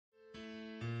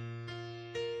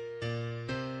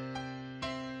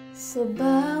Sa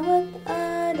bawat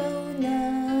araw na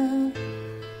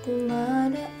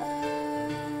dumaraan.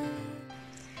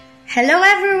 Hello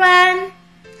everyone!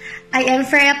 I am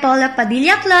Freah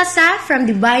Closa from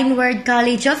Divine Word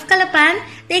College of Calapan,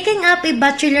 taking up a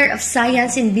Bachelor of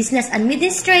Science in Business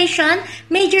Administration,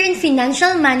 major in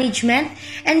Financial Management,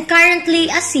 and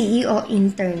currently a CEO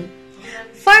intern.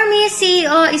 For me,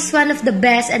 CEO is one of the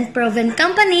best and proven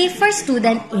company for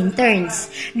student interns.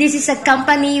 This is a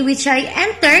company which I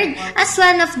entered as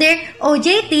one of their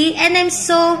OJT, and I'm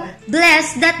so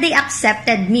blessed that they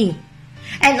accepted me.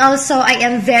 And also, I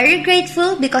am very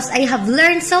grateful because I have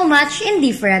learned so much in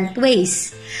different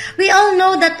ways. We all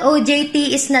know that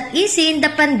OJT is not easy in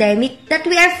the pandemic that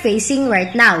we are facing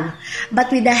right now. But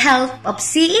with the help of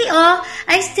CEO,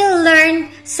 I still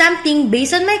learn something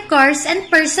based on my course and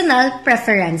personal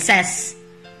preferences.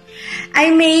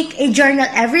 I make a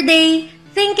journal every day,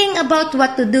 thinking about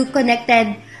what to do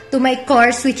connected to my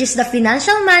course, which is the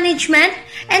financial management,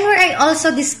 and where I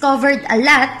also discovered a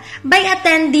lot by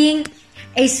attending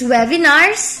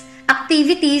webinars,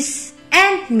 activities,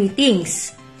 and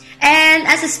meetings. And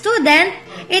as a student,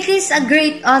 it is a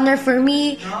great honor for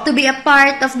me to be a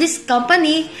part of this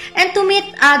company and to meet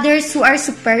others who are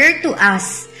superior to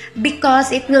us,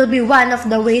 because it will be one of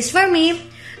the ways for me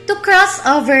to cross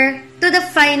over to the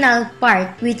final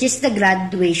part, which is the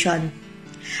graduation.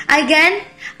 Again,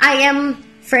 I am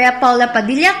Freah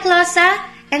Closa,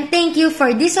 and thank you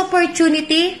for this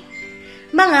opportunity,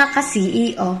 mga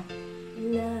ka-CEO.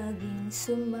 Laging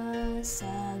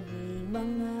sumasagi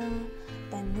mga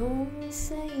tanong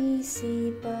sa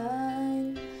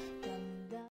isipan.